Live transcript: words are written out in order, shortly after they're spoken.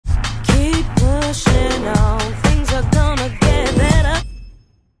rushing on. Things are gonna get better.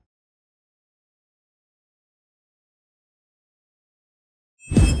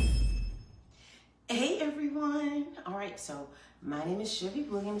 Hey everyone! Alright, so my name is Chevy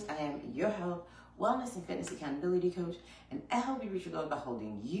Williams. I am your health, wellness, and fitness accountability coach, and I help you reach your goals by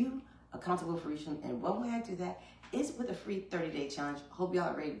holding you accountable for reaching. And one way I do that is with a free 30-day challenge. Hope y'all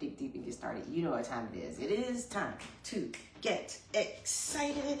are ready to dig deep and get started. You know what time it is. It is time to get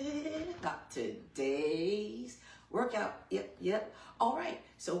excited about today's workout. Yep. Alright,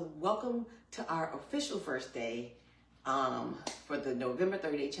 so welcome to our official first day for the November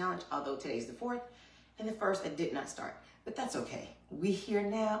 30-day challenge, although today's the 4th. And the first, I did not start, but that's okay. We here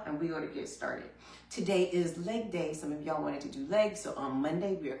now and we ought to get started. Today is leg day. Some of y'all wanted to do legs, so on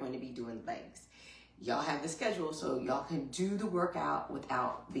Monday we are going to be doing legs. Y'all have the schedule so y'all can do the workout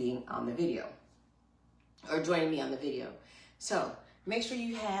without being on the video or joining me on the video. So make sure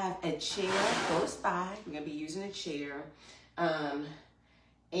you have a chair close by. We're gonna be using a chair. And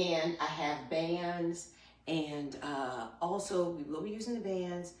I have bands, and also we will be using the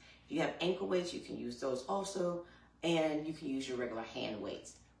bands. If you have ankle weights, you can use those also, and you can use your regular hand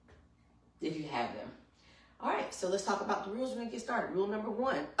weights if you have them. All right, so let's talk about the rules. We're gonna get started. Rule number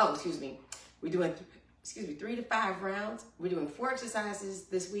 1. Oh, excuse me. We're doing 3 to 5 rounds. We're doing 4 exercises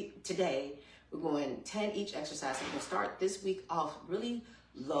this week. Today, we're going 10 each exercise. So we're gonna start this week off really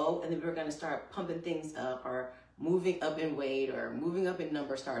low, and then we're gonna start pumping things up or moving up in weight or moving up in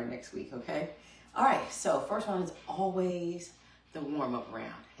number starting next week, okay? All right, so first one is always the warm-up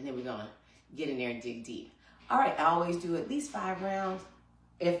round, and then we're gonna get in there and dig deep. All right, I always do at least 5 rounds.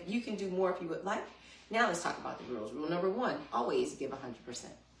 If you can do more if you would like. Now let's talk about the rules. Rule number 1, always give 100%.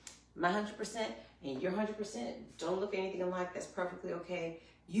 My 100% and your 100%, don't look anything alike, that's perfectly okay.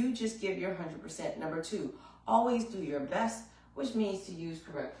 You just give your 100%. Number 2, always do your best, which means to use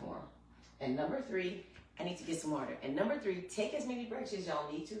correct form. And number 3, I need to get some water. And number 3, take as many breaks as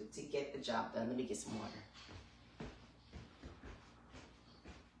y'all need to get the job done. Let me get some water.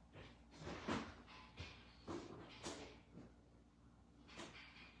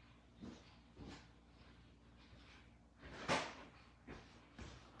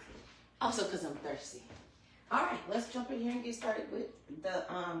 Also because I'm thirsty. All right, let's jump in here and get started with the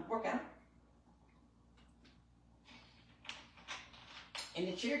workout. And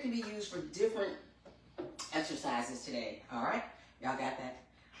the chair can be used for different exercises today. All right, y'all got that?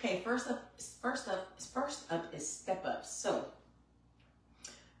 Okay, first up is step ups. So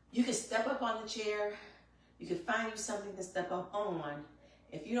you can step up on the chair. You can find you something to step up on.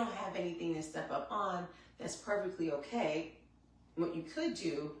 If you don't have anything to step up on, that's perfectly okay. What you could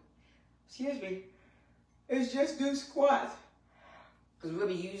do, is just do squats, because we're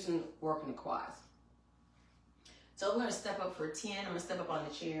going to be working the quads. So we're going to step up for 10. I'm going to step up on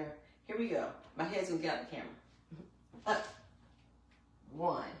the chair. Here we go. My head's going to get out the camera. Up.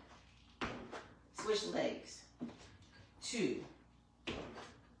 1. Switch legs. 2.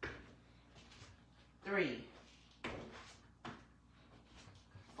 3.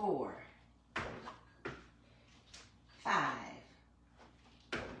 4. 5.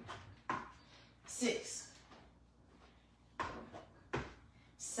 6.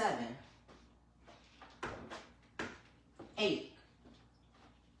 7. 8.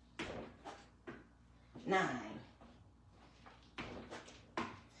 9.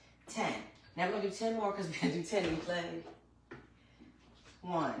 10. Now we're going to do 10 more because we're going to do 10 each leg.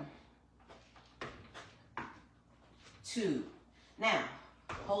 1. 2. Now,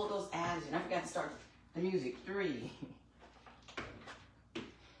 hold those abs, and I forgot to start the music. 3.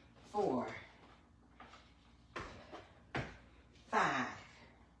 4. 5.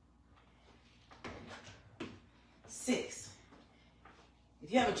 6.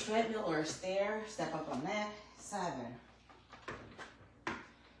 If you have a treadmill or a stair, step up on that. 7.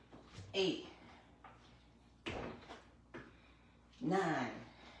 8. 9.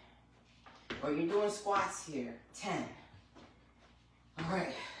 Or you're doing squats here. 10. All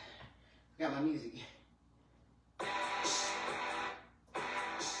right. Got my music.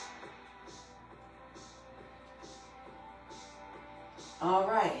 All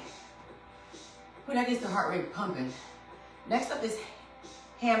right. When that gets the heart rate pumping. Next up is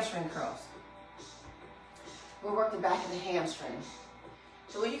hamstring curls. We'll work the back of the hamstring.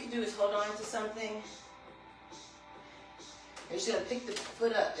 So what you can do is hold on to something. You're just gonna pick the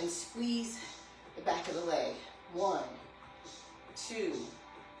foot up and squeeze the back of the leg. 1, 2,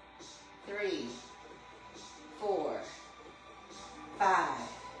 3, 4, 5,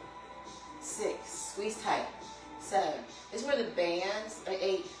 6. Squeeze tight. 7. This is where the bands,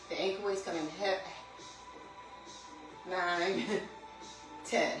 8, the ankle weights come in. 9,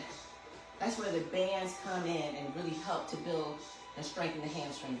 10. That's where the bands come in and really help to build and strengthen the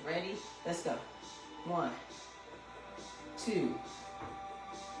hamstrings. Ready? Let's go. 1, 2,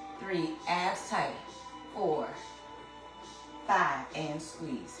 3, abs tight. 4, 5, and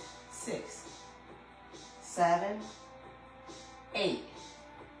squeeze. 6, 7, 8,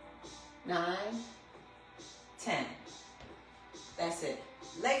 9, 10. That's it.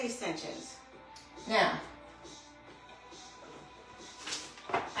 Leg extensions. Now,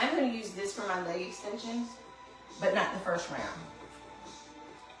 I'm going to use this for my leg extensions, but not the first round.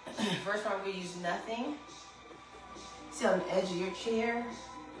 First round, we use nothing. Sit on the edge of your chair.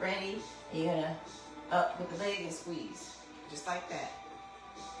 Ready? You're going to up with the leg and squeeze. Just like that.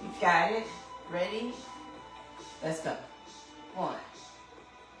 You've got it. Ready? Let's go. 1,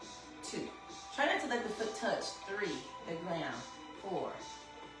 2. Try not to let the foot touch. 3, the ground. 4,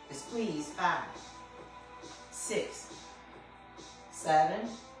 the squeeze. 5, 6, 7,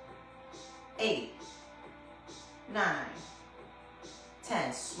 8, 9,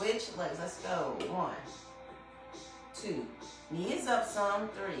 10. Switch legs. Let's go. 1, 2. Knee is up some.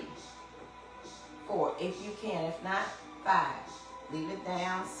 3, 4. If you can. If not, 5. Leave it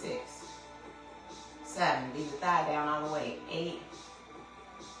down. 6, 7. Leave the thigh down all the way. 8,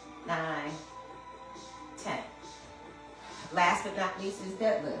 9, 10. Last but not least is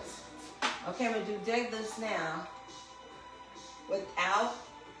deadlifts. Okay, I'm going to do deadlifts now without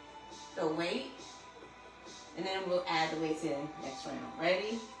the weight, and then we'll add the weights in next round.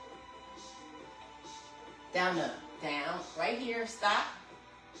 Ready? Down, up, down. Right here, stop.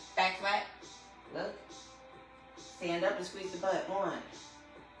 Back flat. Look. Stand up and squeeze the butt. 1,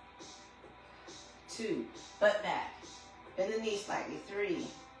 2. Butt back. Bend the knee slightly. 3,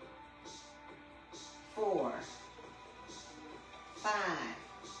 4, 5,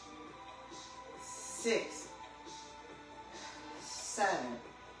 6, 7,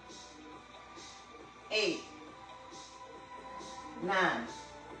 8, 9,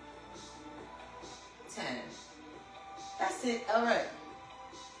 10. That's it. All right.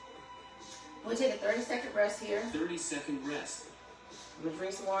 We'll take a 30-second rest here. 30-second rest. I'm going to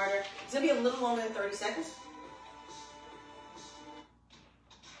drink some water. It's going to be a little longer than 30 seconds.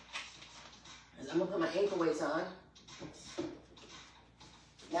 I'm going to put my ankle weights on.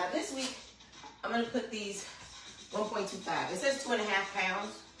 Now this week, I'm going to put these 1.25. It says 2.5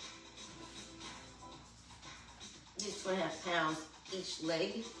 pounds. Just 2.5 pounds each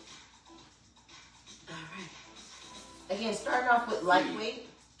leg. All right. Again, starting off with lightweight.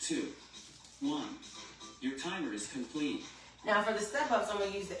 2, 1. Your timer is complete. Now for the step-ups, I'm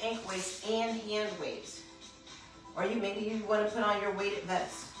going to use the ankle weights and hand weights. Or maybe you want to put on your weighted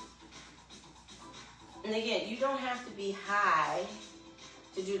vest. And again, you don't have to be high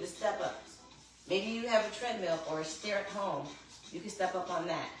to do the step-ups. Maybe you have a treadmill or a stair at home. You can step up on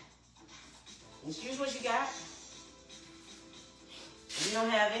that. Just use what you got. If you don't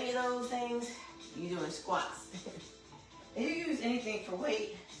have any of those things, you're doing squats. And you use anything for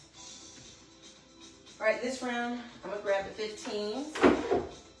weight. All right, this round, I'm gonna grab the 15s.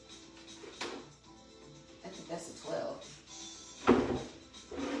 I think that's a 12.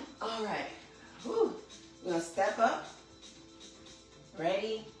 All right, whew. We're gonna step up.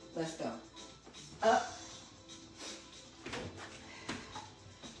 Ready? Let's go. Up.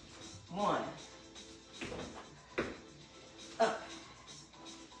 1. Up.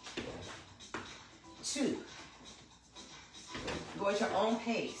 2. Go at your own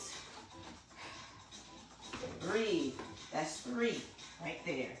pace. Breathe. That's 3 right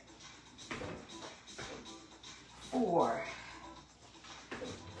there. 4.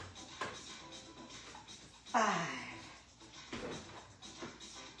 5.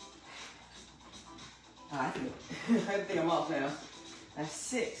 Oh, I think I'm off now. That's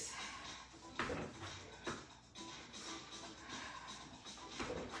 6.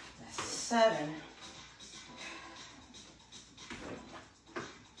 That's 7.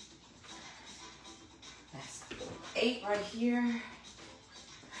 That's 8 right here.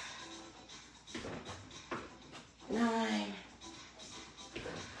 9.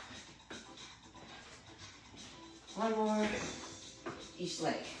 One more each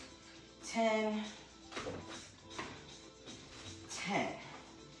leg. 10. 10.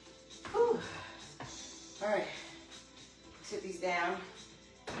 Whew. All right, sit these down.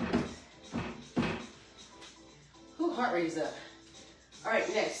 Whew, heart rate is up. All right,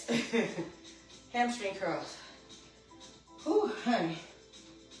 next, hamstring curls. Whew, honey.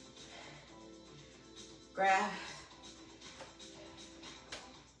 Grab.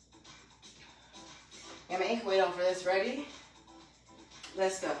 Got my ankle weight on for this. Ready?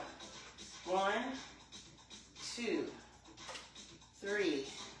 Let's go. 1, 2, 3,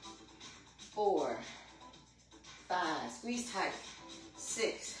 4, 5, squeeze tight,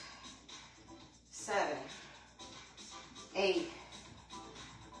 6, 7, 8,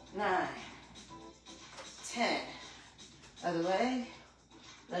 9, 10. Other way.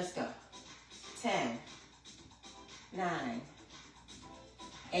 Let's go. 10, 9,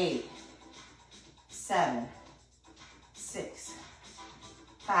 8, 7, 6,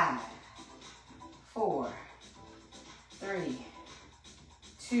 5, 4, 3,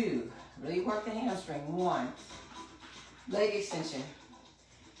 2. Really work the hamstring. 1. Leg extension.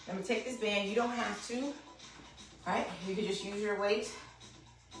 Let me take this band. You don't have to. All right? You can just use your weight.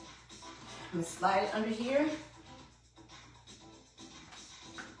 I'm going to slide it under here.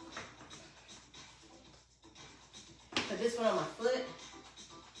 Put this one on my foot.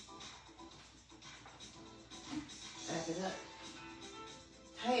 Back it up.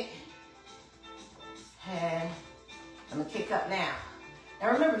 Tight. And I'm going to kick up now.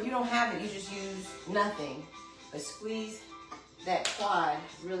 Now remember, if you don't have it, you just use nothing. But squeeze that quad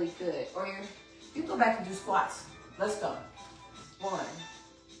really good. Or you go back and do squats. Let's go. 1,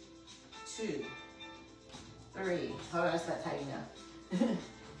 2, 3. Hold on, that's not tight enough.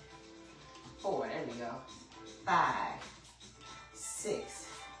 4, there we go. 5, 6,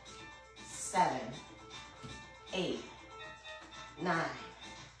 7, 8, 9,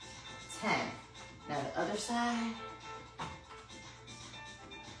 10. Now the other side.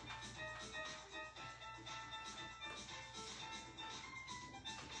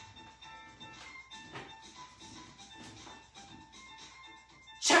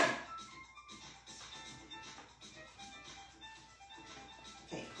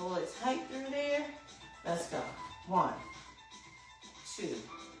 Okay, pull it tight through there. Let's go. 1, 2.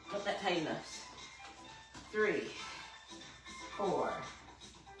 Not that tight enough. 3, 4,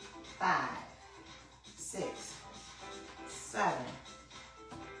 5, 6, 7,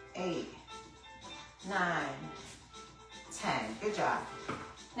 8, 9, 10. Good job.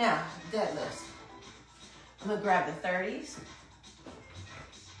 Now, deadlifts. I'm going to grab the 30s.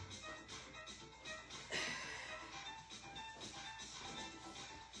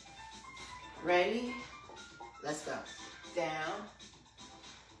 Ready? Let's go. Down.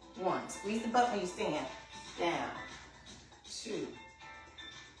 1. Squeeze the butt when you stand. Down. 2,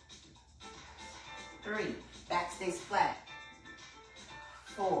 3. Back stays flat.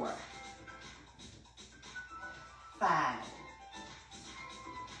 4, 5,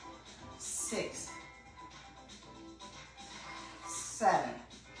 6, 7,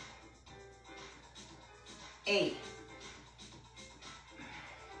 8,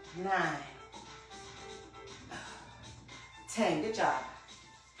 9, 10. Good job.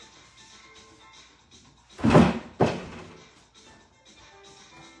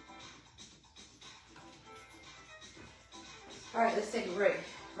 All right, let's take a break.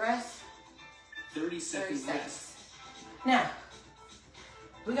 Rest. 30 seconds rest. Now,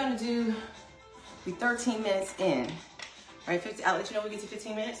 we're gonna do the 13 minutes in. All right, 50, I'll let you know when we get to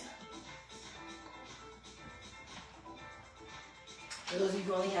 15 minutes. For those of you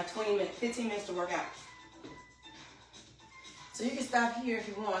who only have 15 minutes to work out. So you can stop here if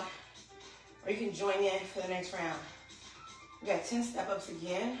you want, or you can join in for the next round. We got 10 step-ups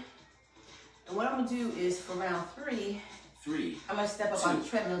again. And what I'm gonna do is for round 3, I'm gonna step up on the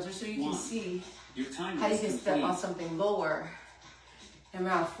treadmill just so you can see how you can step on something lower. And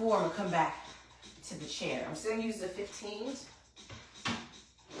round 4, I'm gonna come back to the chair. I'm still gonna use the 15s.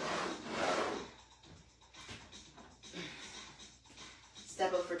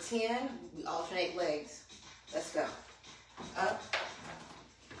 Step up for 10, we alternate legs. Let's go. Up.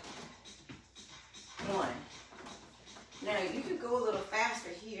 1. Now you could go a little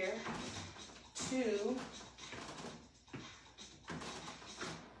faster here. 2.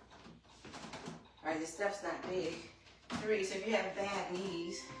 All right, this step's not big. 3, so if you have bad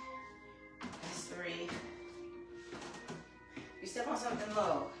knees, that's 3. You step on something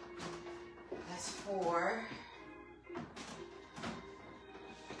low, that's 4.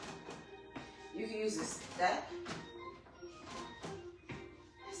 You can use a step,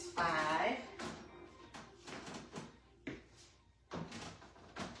 that's 5.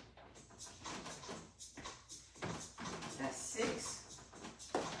 That's 6.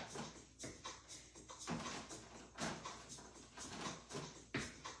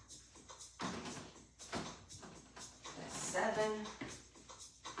 That's 7.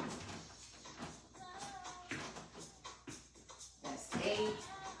 That's 8.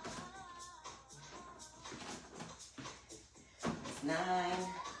 That's 9.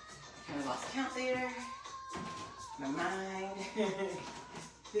 Kind of lost count there. My mind.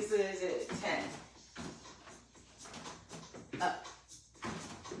 This is it. 10. Up.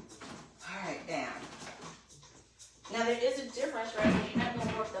 All right. is a difference, right? You're not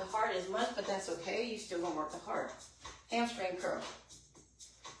gonna work the heart as much, but that's okay. You still gonna work the heart. Hamstring curl.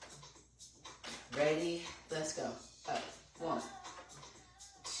 Ready? Let's go. Up. 1,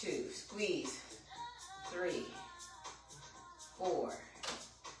 2, squeeze. 3, 4,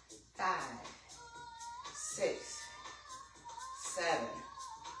 5, 6, 7,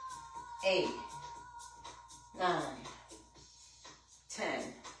 8, 9,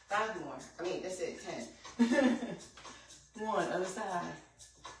 10. 5 more. I mean, that's it, 10. 1, other side.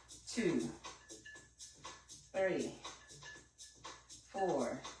 2, 3,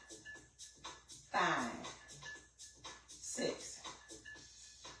 4, 5, 6,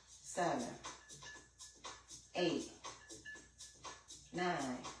 7, 8,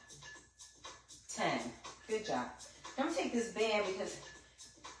 9, 10. Good job. I'm gonna take this band because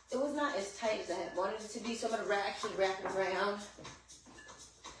it was not as tight as I had wanted it to be, so I'm gonna actually wrap it around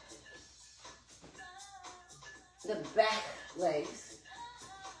the back legs.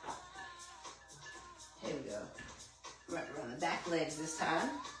 Here we go. Wrap around the back legs this time.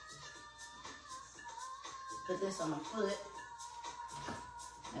 Put this on my foot.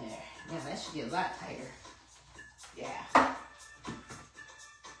 There. Now that should get a lot tighter. Yeah.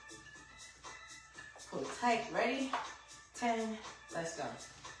 Pull tight. Ready? 10. Let's go.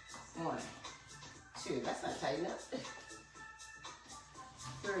 1, 2. That's not tight enough.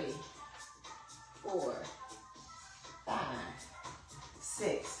 3, 4, 5,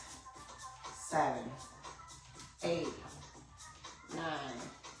 6, 7, 8, 9,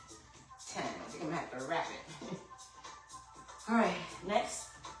 10. I think I'm gonna have to wrap it. All right, next,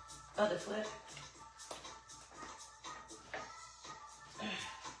 other foot.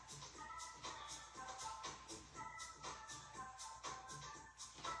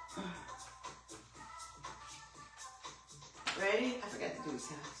 Ready? I forgot to do this,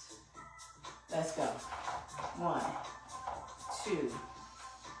 guys. Let's go. 1, 2,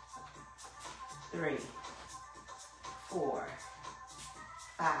 3, 4,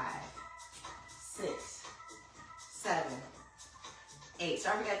 5, 6, 7, 8. So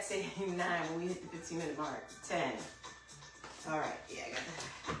I forgot to say 9 when we hit the 15-minute mark. 10. All right, yeah, I got that.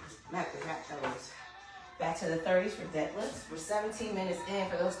 I'm gonna have to wrap those. Back to the 30s for deadlifts. We're 17 minutes in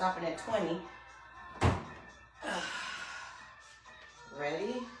for those stopping at 20.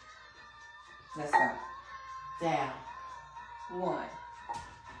 Ready? Let's go. Down. 1,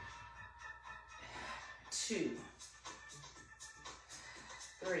 2,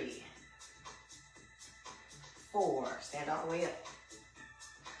 3, 4. Stand all the way up.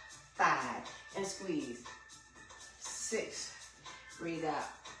 5, and squeeze. 6, breathe out.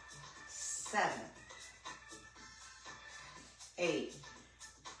 7, 8,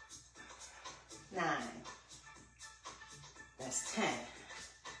 9. That's 10.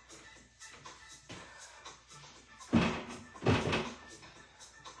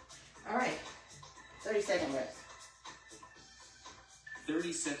 All right, 30-second rest.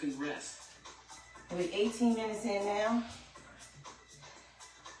 30-second rest. We're 18 minutes in now.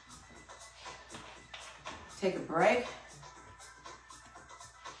 Take a break.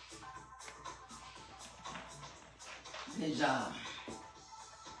 Good job.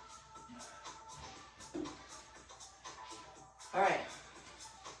 All right.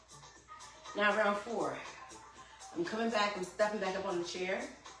 Now round 4. I'm coming back, I'm stepping back up on the chair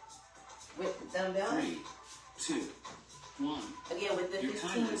with the dumbbell. 3, 2, 1. Again, with the Your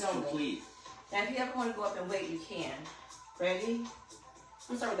timer is 15s only. complete. Now, if you ever want to go up and weight, you can. Ready?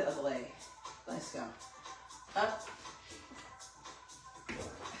 Let's start with the other leg. Let's go. Up.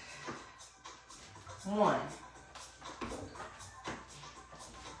 1.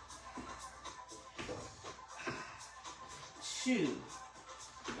 2.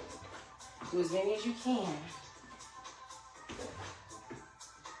 Do as many as you can.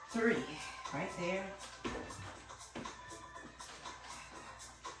 3. Right there.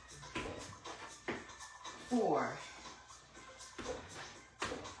 4.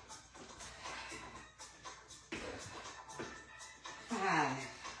 5.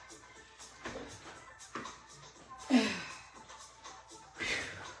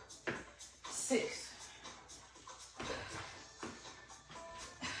 6.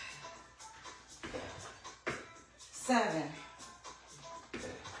 7.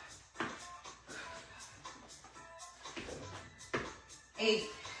 8.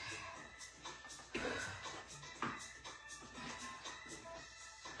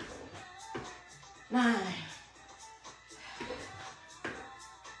 9.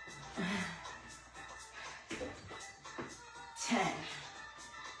 10.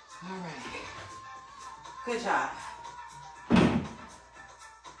 All right. Good job.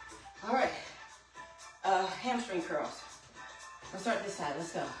 All right. Hamstring curls. Let's start this side.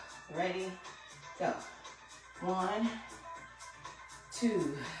 Let's go. Ready? Go. 1,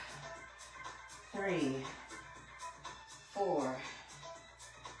 2, 3, 4,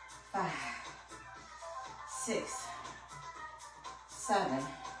 5, 6, 7,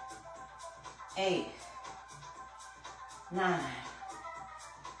 8, 9,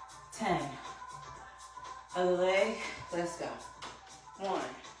 10. Other leg. Let's go. 1,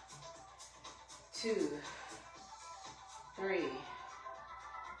 2, 3,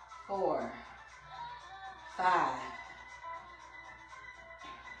 4, 5,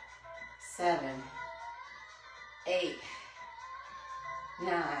 7, 8,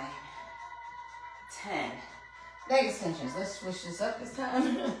 9, 10. Leg extensions. Let's switch this up this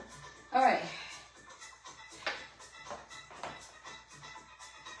time. All right.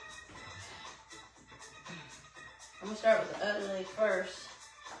 I'm gonna start with the other leg first.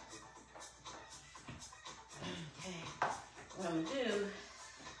 Okay. What I'm gonna do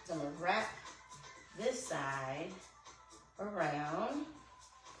is I'm gonna wrap this side around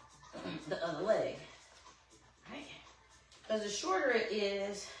the other leg. Right? Because the shorter it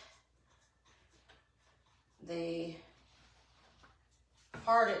is, the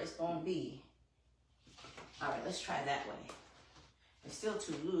harder it's gonna be. All right, let's try that way. It's still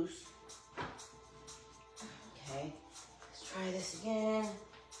too loose. Okay, let's try this again.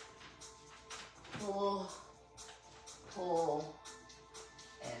 Pull, pull,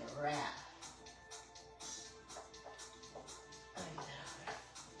 and wrap.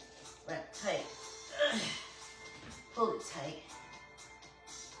 Wrap tight. Pull it tight.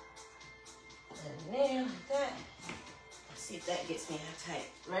 Let it nail like that. Let's see if that gets me that tight.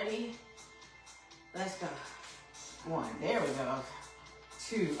 Ready? Let's go. 1, there we go.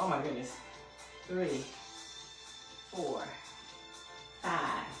 2, oh my goodness. 3, 4,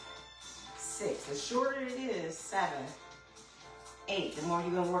 5, 6. The shorter it is, 7, 8. The more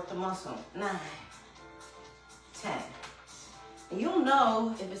you're gonna work the muscle. 9, 10. And you'll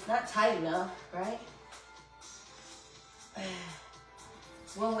know if it's not tight enough, right?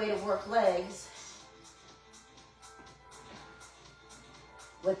 It's one way to work legs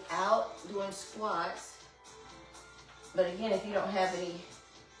without doing squats. But again, if you don't have any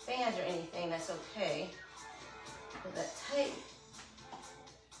fans or anything, that's okay. Put that tight.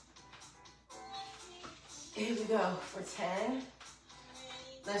 Here we go for 10.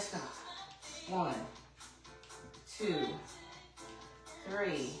 Let's go. 1, 2,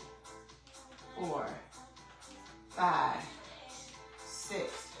 3, 4, 5,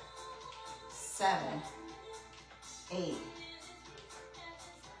 6, 7, 8.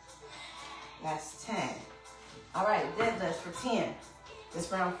 That's 10. All right, deadlift for 10.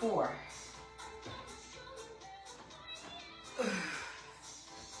 This round 4.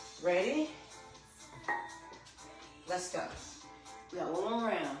 Ready? Let's go. We got one more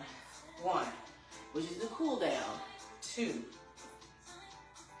round. 1, which is the cool down. 2,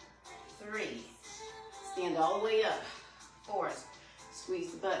 3, stand all the way up. 4,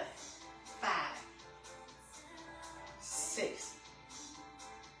 squeeze the butt. 5, 6,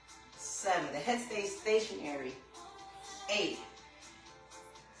 7. The head stays stationary. 8,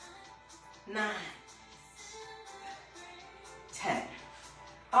 9, 10.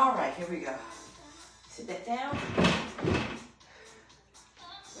 All right, here we go. Sit that down.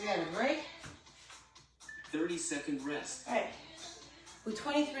 We got a break. 30-second rest. All right. We're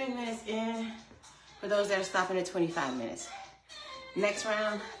 23 minutes in for those that are stopping at 25 minutes. Next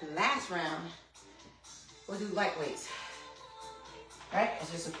round, last round, we'll do light weights. All right,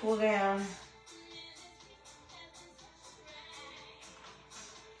 it's just a cool down.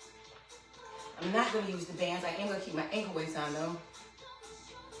 I'm not going to use the bands. I am going to keep my ankle weights on though.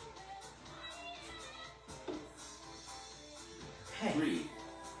 Okay. 3,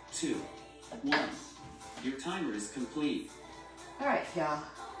 2, 1. Your timer is complete. All right, y'all.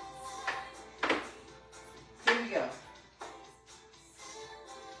 Here we go.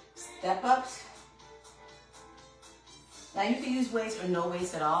 Step ups. Now you can use weights or no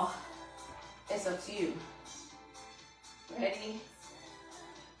weights at all. It's up to you. Ready?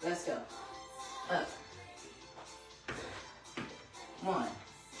 Let's go. Up. 1.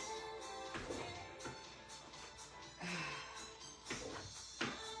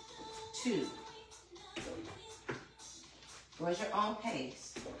 2. Go at your own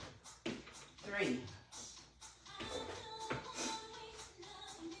pace. 3.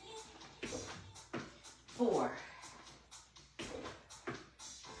 4.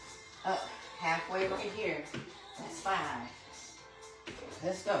 Up, halfway right here. That's 5.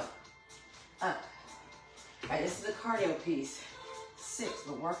 Let's go. Up. All right, this is the cardio piece. 6,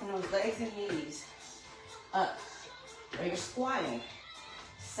 we're working those legs and knees. Up. Or you're squatting.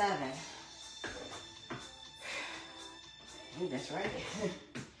 7. Ooh, that's right.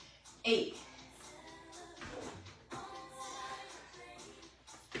 8.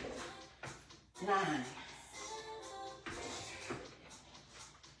 9.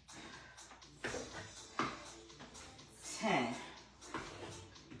 10.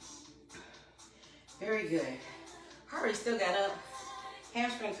 Very good. Heart rate still got up.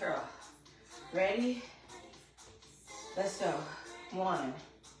 Hamstring curl. Ready? Let's go. 1,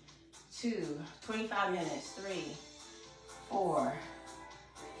 2, 25 minutes. 3, 4,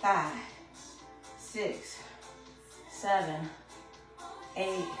 5, 6, 7,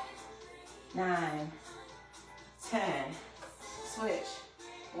 8, 9, 10. Switch.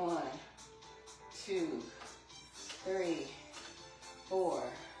 1, 2, 3, 4,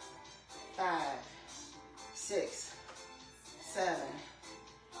 5, 6, 7,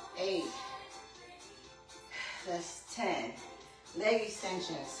 8. That's 10. Leg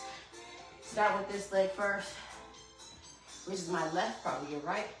extensions. Start with this leg first, which is my left, probably your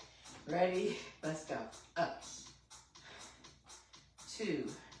right. Ready? Let's go. Up. 2,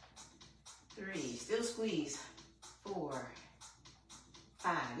 3. Still squeeze. 4,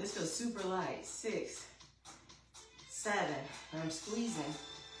 5. This feels super light. 6, 7. I'm squeezing.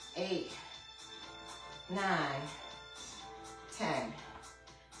 8, 9, 10.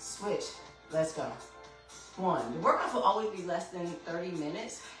 Switch. Let's go. 1. The workout will always be less than 30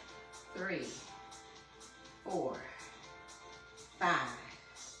 minutes. 3, 4, 5,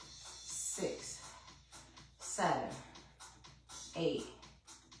 6, 7, 8,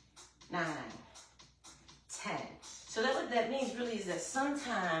 9, 10. So what that means really is that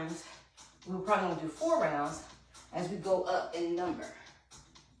sometimes we're probably gonna do 4 rounds as we go up in number.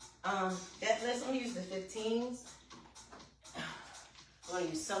 Let's only use the 15s. I'm gonna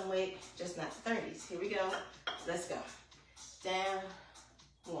use some weight, just not 30s. Here we go. Let's go. Down.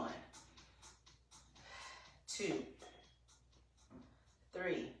 1, 2,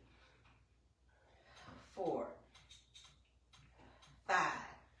 3, 4, 5,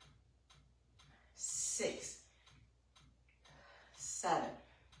 6, 7,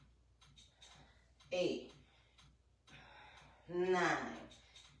 8, 9,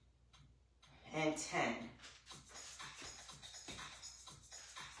 and 10.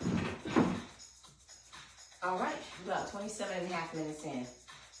 All right, about 27.5 minutes in.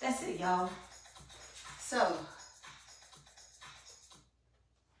 That's it, y'all. So,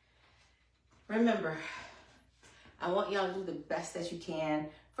 remember, I want y'all to do the best that you can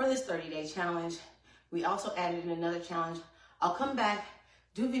for this 30-day challenge. We also added in another challenge. I'll come back,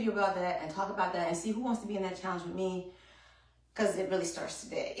 do a video about that, and talk about that, and see who wants to be in that challenge with me, because it really starts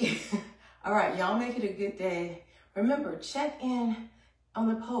today. All right, y'all make it a good day. Remember, check in on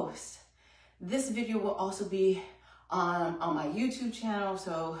the post. This video will also be on my YouTube channel,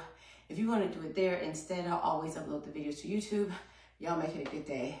 so if you want to do it there instead, I'll always upload the videos to YouTube. Y'all make it a good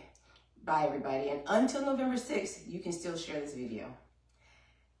day. Bye, everybody. And until November 6th, you can still share this video.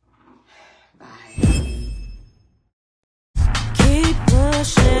 Bye. Keep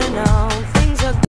pushing on.